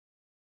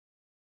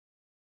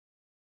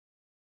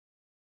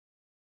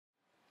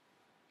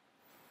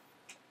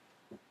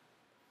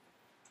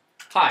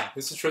Hi,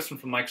 this is Tristan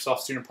from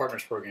Microsoft Student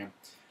Partners Program.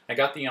 I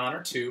got the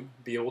honor to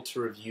be able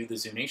to review the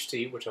Zune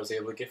HT, which I was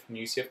able to get from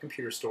the UCF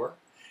Computer Store,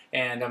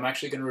 and I'm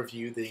actually going to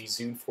review the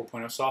Zune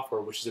 4.0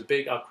 software, which is a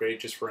big upgrade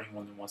just for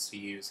anyone that wants to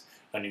use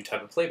a new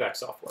type of playback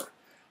software.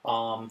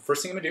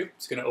 First thing I'm going to do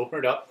is going to open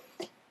it up.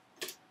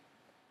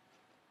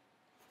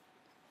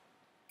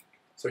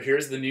 So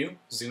here's the new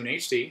Zune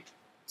HT.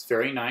 It's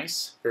very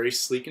nice, very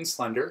sleek and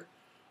slender,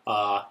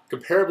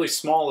 comparably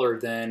smaller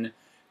than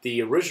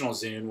the original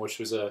Zune, which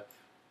was a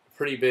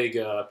pretty big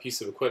piece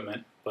of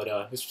equipment, but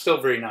it's still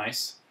very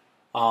nice.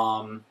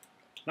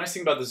 Nice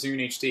thing about the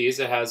Zune HD is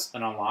it has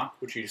an unlock,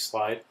 which you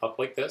slide up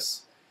like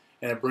this,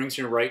 and it brings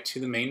you right to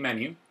the main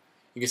menu.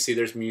 You can see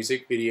there's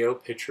music, video,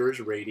 pictures,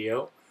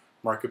 radio,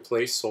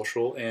 marketplace,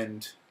 social,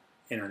 and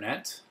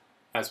internet,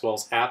 as well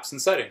as apps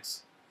and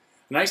settings.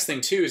 The nice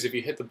thing too is if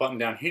you hit the button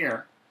down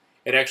here,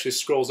 it actually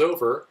scrolls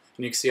over,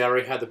 and you can see I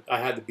already had the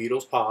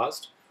Beatles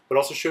paused, but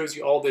also shows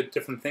you all the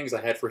different things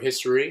I had for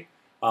history,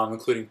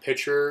 including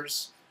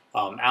pictures,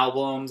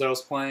 albums that I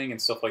was playing,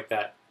 and stuff like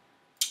that.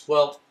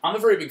 Well, I'm a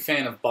very big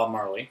fan of Bob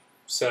Marley,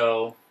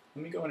 so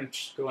let me go in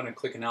and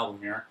click an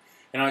album here.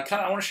 And I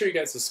want to show you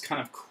guys this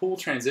kind of cool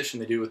transition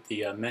they do with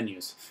the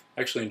menus.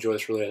 I actually enjoy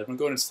this really. I'm going to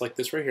go ahead and select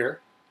this right here.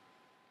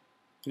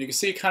 And you can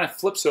see it kind of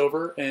flips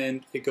over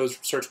and it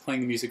starts playing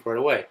the music right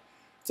away.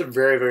 It's a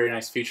very, very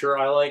nice feature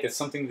I like. It's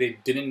something they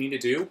didn't need to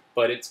do,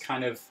 but it's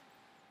kind of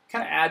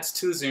adds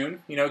to the Zune.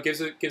 You know,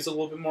 gives it a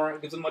little bit more,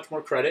 gives it much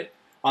more credit.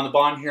 On the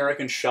bottom here, I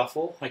can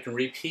shuffle, I can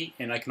repeat,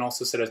 and I can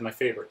also set as my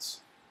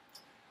favorites.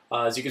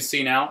 As you can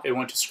see now, it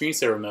went to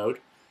screensaver mode.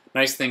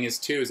 Nice thing is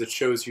too is it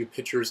shows you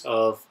pictures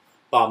of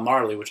Bob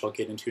Marley, which I'll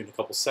get into in a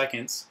couple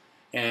seconds,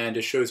 and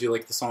it shows you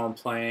like the song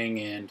playing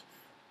and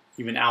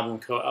even album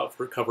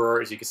cover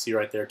art, as you can see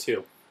right there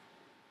too.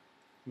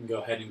 You can go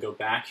ahead and go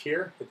back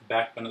here, hit the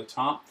back button at the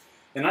top.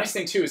 And the nice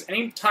thing too is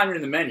anytime you're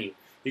in the menu,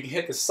 you can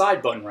hit the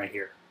side button right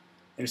here.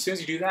 And as soon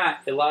as you do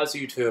that, it allows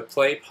you to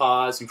play,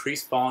 pause,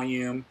 increase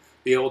volume,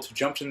 be able to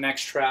jump to the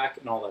next track,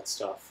 and all that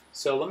stuff.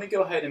 So let me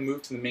go ahead and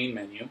move to the main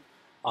menu.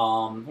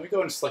 Let me go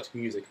ahead and select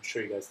music and show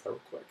you guys that real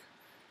quick.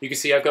 You can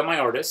see I've got my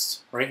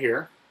artist right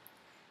here.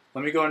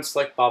 Let me go ahead and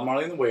select Bob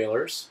Marley and the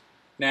Wailers.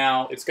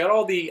 Now, it's got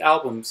all the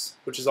albums,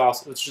 which is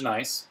awesome, which is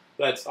nice.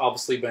 That's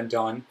obviously been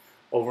done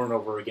over and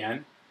over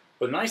again.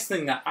 But the nice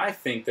thing that I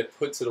think that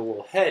puts it a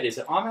little ahead is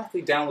it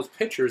automatically downloads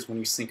pictures when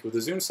you sync it with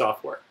the Zune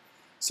software.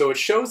 So it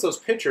shows those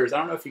pictures. I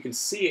don't know if you can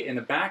see it in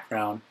the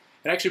background.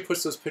 It actually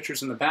puts those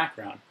pictures in the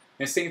background.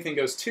 And the same thing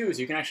goes too, is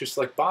you can actually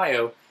select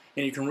bio,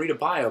 and you can read a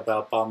bio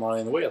about Bob Marley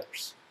and the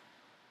Wailers.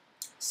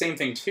 Same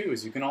thing too,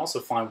 is you can also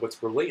find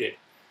what's related.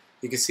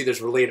 You can see there's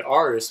related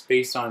artists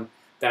based on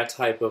that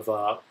type of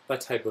reggae,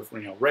 that type of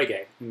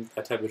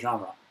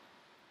genre.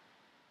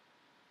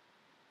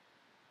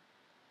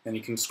 Then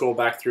you can scroll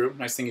back through.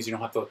 Nice thing is you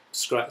don't have to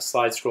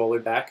slide scroll way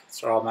back.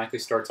 It automatically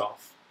starts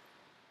off.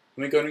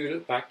 Let me go and go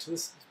back to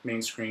this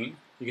main screen.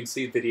 You can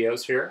see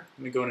videos here.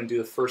 Let me go in and do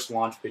the first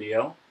launch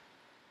video.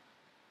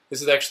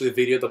 This is actually a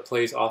video that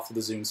plays off of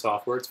the Zune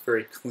software. It's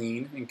very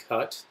clean and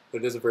cut, but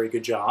it does a very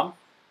good job.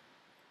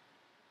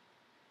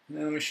 And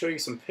then let me show you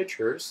some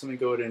pictures. Let me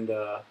go ahead and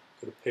go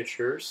to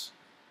pictures,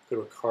 go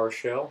to a car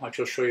show.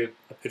 Actually, I'll show you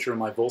a picture of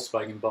my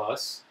Volkswagen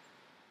bus.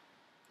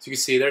 So you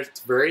can see there, it's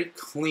very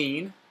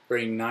clean,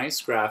 very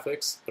nice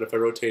graphics, but if I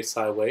rotate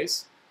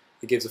sideways,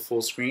 it gives a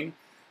full screen.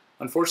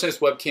 Unfortunately, this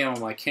webcam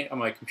on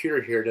my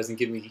computer here doesn't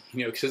give me,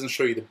 it doesn't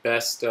show you the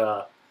best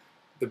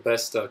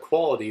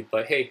quality,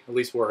 but hey, at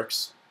least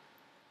works.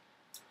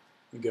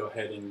 You go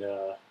ahead and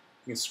you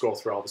can scroll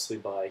through obviously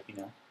by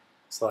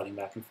sliding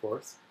back and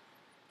forth.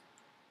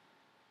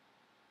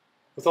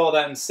 With all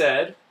that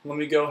said, let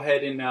me go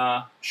ahead and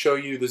show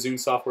you the Zune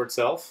software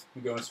itself.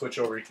 I'm going to switch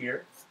over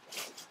here.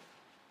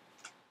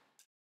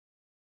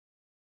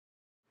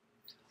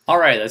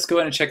 Alright, let's go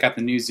ahead and check out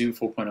the new Zune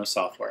 4.0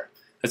 software.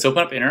 Let's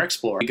open up Internet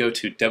Explorer. Go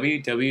to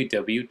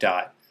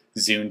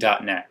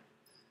www.zune.net.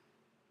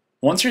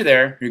 Once you're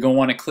there, you're going to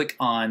want to click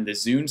on the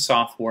Zune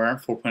software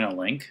 4.0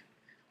 link,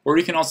 or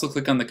you can also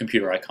click on the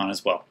computer icon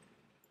as well.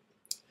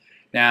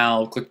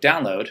 Now click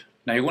download.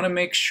 Now you want to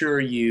make sure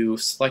you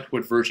select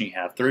what version you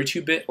have,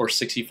 32-bit or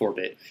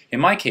 64-bit. In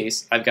my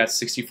case, I've got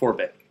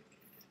 64-bit,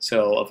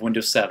 so of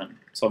Windows 7.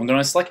 So I'm going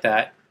to select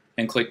that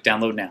and click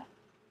download now.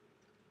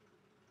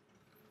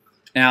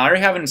 Now I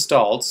already have it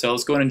installed, so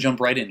let's go ahead and jump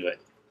right into it.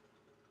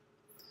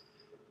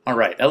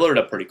 Alright, that loaded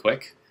up pretty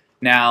quick.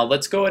 Now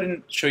let's go ahead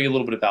and show you a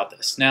little bit about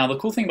this. Now the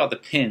cool thing about the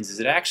pins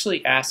is it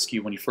actually asks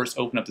you when you first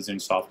open up the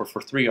Zune software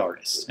for 3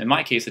 artists. In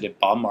my case I did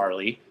Bob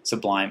Marley,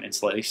 Sublime, and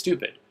Slightly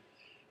Stupid.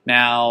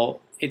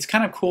 Now it's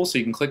kind of cool so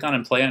you can click on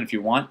and play on it if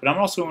you want, but I'm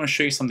also going to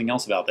show you something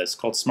else about this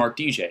called Smart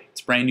DJ.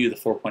 It's brand new to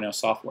the 4.0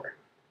 software.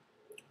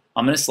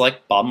 I'm going to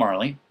select Bob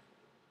Marley,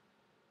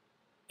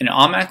 and it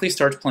automatically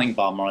starts playing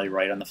Bob Marley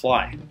right on the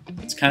fly.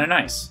 It's kind of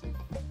nice.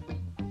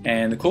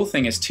 And the cool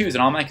thing is too is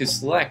it automatically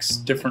selects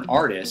different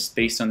artists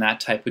based on that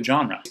type of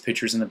genre.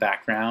 Pictures in the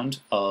background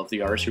of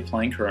the artist you're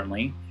playing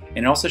currently,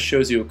 and it also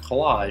shows you a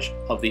collage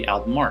of the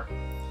album art.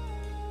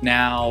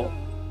 Now,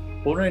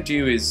 what we're going to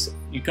do is,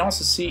 you can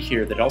also see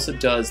here that it also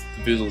does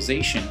the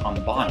visualization on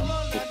the bottom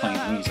with playing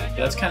the music.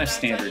 That's kind of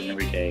standard in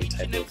everyday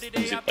type of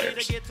music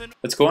players.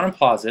 Let's go on and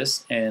pause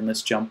this, and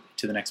let's jump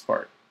to the next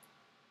part.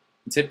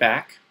 Let's hit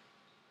back.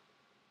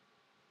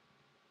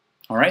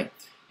 Alright,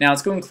 now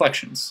let's go in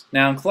collections.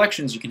 Now in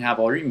collections you can have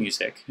all your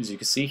music, as you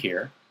can see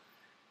here,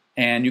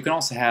 and you can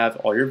also have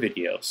all your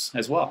videos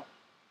as well.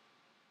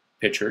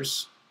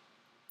 Pictures,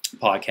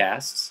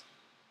 podcasts,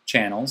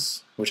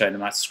 channels, which I do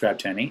not subscribe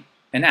to any,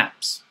 and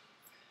apps.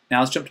 Now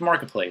let's jump to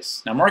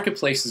Marketplace. Now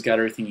Marketplace has got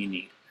everything you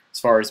need as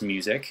far as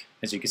music,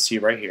 as you can see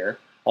right here.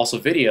 Also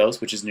videos,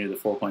 which is new to the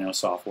 4.0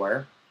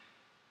 software.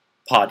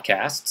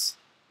 Podcasts.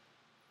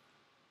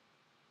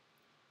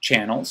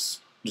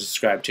 Channels, which is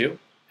subscribed to,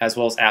 as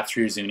well as apps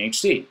for your Zune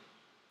HD.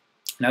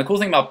 Now the cool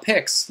thing about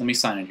picks, let me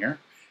sign in here,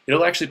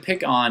 it'll actually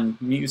pick on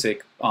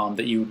music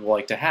that you would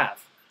like to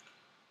have.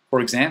 For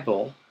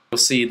example, you'll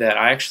see that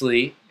I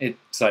actually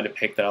decided to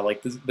pick that I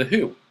like the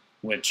Who,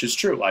 which is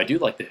true, I do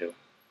like the Who.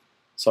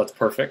 So that's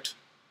perfect.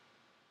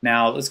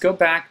 Now let's go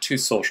back to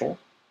social.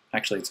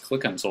 Actually, let's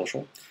click on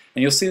social.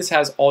 And you'll see this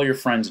has all your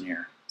friends in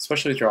here,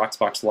 especially with your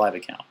Xbox Live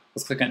account.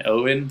 Let's click on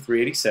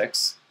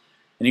Owen386,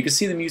 and you can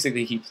see the music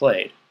that he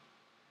played.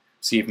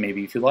 See if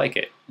maybe if you like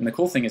it. And the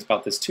cool thing is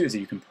about this too is that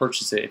you can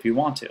purchase it if you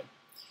want to.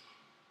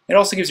 It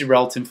also gives you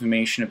relative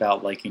information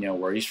about, like,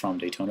 where he's from,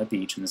 Daytona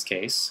Beach in this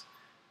case.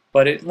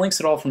 But it links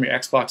it all from your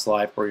Xbox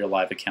Live or your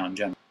Live account in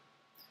general.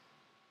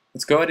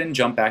 Let's go ahead and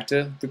jump back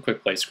to the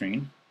quick play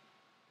screen.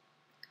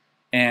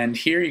 And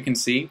here you can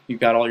see you've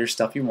got all your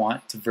stuff you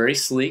want. It's a very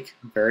sleek,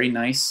 very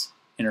nice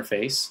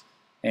interface.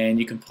 And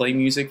you can play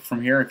music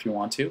from here if you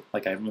want to,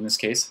 like I have in this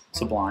case,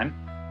 Sublime.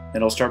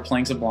 It'll start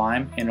playing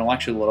Sublime, and it'll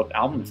actually load up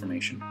album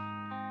information.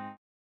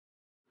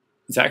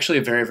 It's actually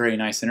a very, very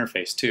nice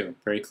interface too.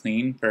 Very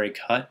clean, very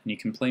cut, and you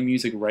can play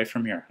music right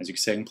from here. As you can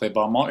see, I can play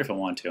Bob Marley if I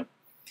want to.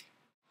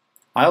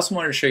 I also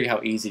wanted to show you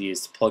how easy it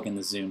is to plug in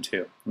the Zune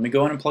too. Let me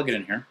go in and plug it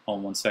in here. Hold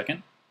on 1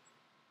 second.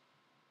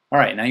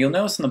 Alright, now you'll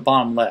notice in the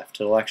bottom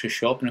left, it'll actually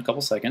show up in a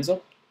couple seconds.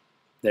 Oh,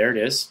 there it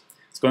is.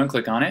 Let's go and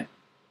click on it.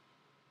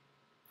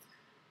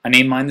 I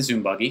named mine the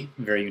Zune Buggy,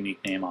 a very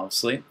unique name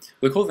obviously.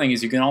 The cool thing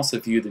is you can also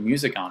view the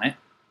music on it,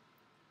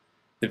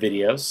 the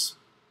videos,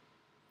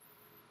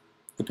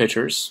 the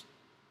pictures,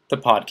 the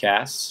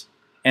podcasts,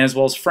 and as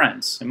well as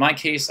friends. In my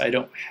case, I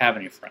don't have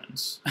any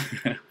friends.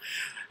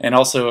 And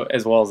also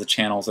as well as the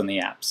channels and the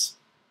apps.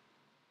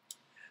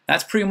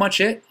 That's pretty much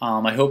it.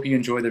 I hope you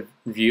enjoyed the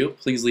review.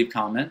 Please leave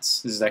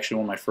comments. This is actually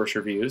one of my first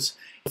reviews.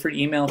 Feel free to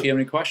email if you have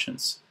any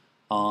questions.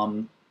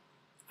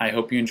 I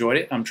hope you enjoyed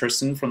it. I'm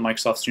Tristan from the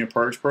Microsoft Student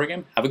Partners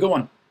Program. Have a good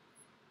one.